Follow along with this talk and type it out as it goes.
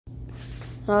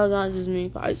Hello guys, it's me,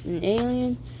 Poison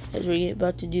Alien, as we're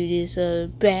about to do this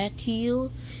back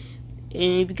heal.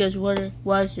 And because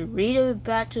why is the reader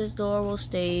back to his normal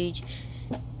stage?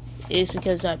 It's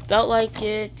because I felt like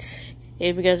it.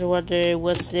 It's because I wonder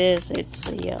what's this. It's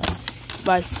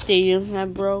my stadium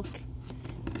that broke.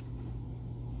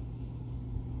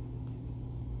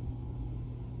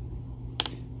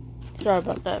 Sorry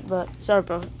about that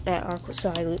awkward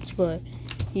silence, but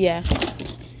yeah.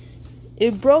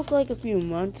 It broke like a few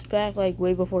months back, like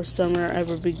way before summer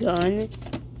ever begun,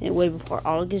 and way before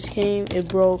August came. It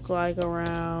broke like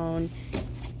around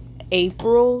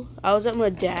April. I was at my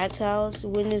dad's house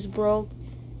when this broke.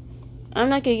 I'm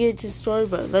not gonna get into the story,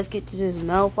 but let's get to this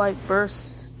Malphite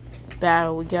first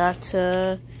battle. We got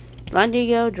Drago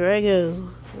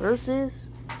versus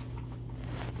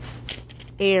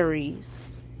Aries.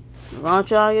 The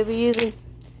launcher I'm gonna be using,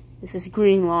 this is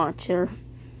green launcher.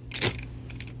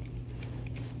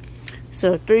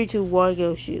 So 3, 2, 1,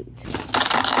 go shoot.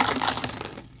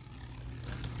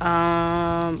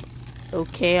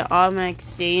 Okay, automatic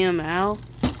stadium out.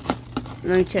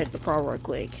 Let me check the pro real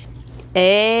quick.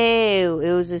 Oh,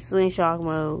 it was a slingshot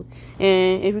mode.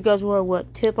 And if you guys wonder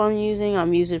what tip I'm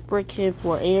using friction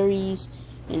for Aries.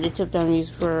 And the tip that I'm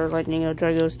using for Lightning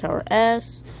Drago's Tower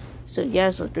S. So yeah,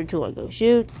 so 3, 2, 1, go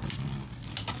shoot.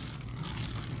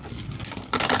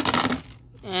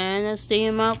 And let's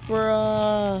stadium out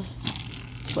for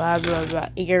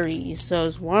Aries. So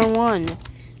it's 1-1.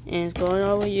 And it's going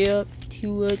all the way up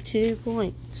to 2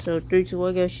 points. So 3, 2,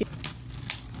 1, go shoot.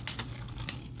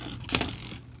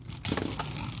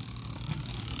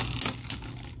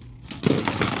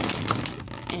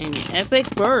 And epic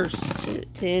burst to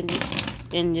end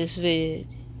in this vid.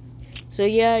 So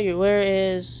yeah, your winner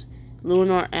is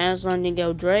Lunar Aslan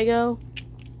Dingo Drago.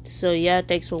 So yeah,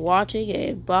 thanks for watching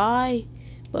and bye.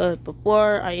 But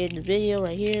before I end the video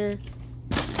right here,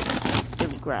 let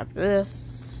me grab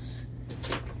this.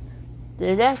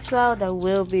 The next battle that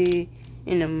will be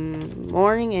in the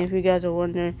morning. And if you guys are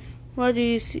wondering why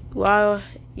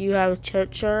you have a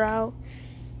church shirt out,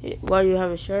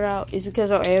 it's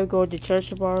because I am going to church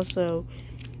tomorrow.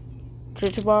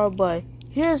 But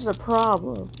here's the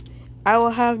problem: I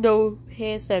will have no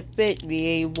pants that fit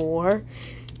me anymore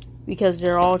because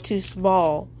they're all too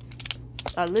small.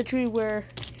 I literally wear,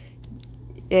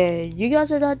 and you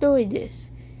guys are not doing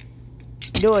this,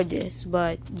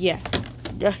 but yeah,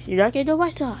 you're not gonna know my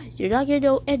size. You're not gonna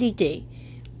know anything.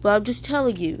 But I'm just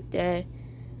telling you that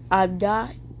I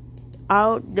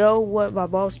don't know what my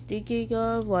mom's thinking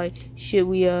of. Like, should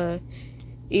we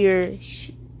either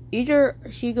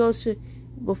she goes to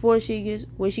when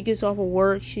she gets off of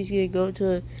work, she's gonna go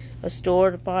to a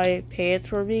store to buy pants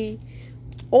for me,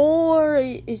 or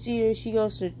it's either she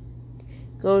goes to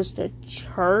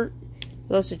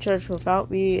church without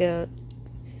me,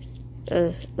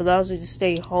 allows me to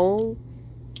stay home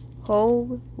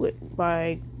with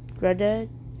my granddad.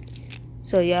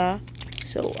 So yeah,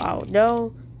 so I don't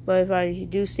know, but if I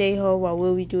do stay home, I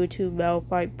will be doing 2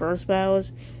 Malphite burst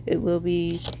battles. It will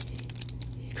be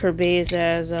Kirby's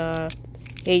as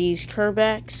Hades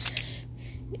Kerbex,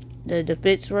 the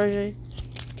defense version,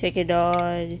 taking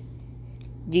on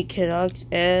the Canucks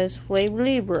as Flame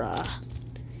Libra.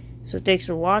 So thanks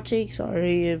for watching.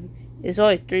 Sorry, it's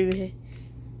only 3 minutes.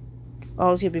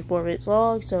 Always gonna be 4 minutes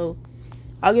long. So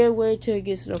I'll get away till it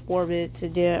gets to the 4 minutes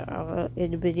in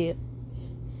the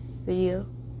video.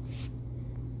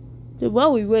 So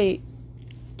while we wait,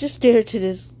 just stare to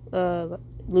this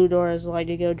Ludor's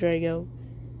Lightning Drago.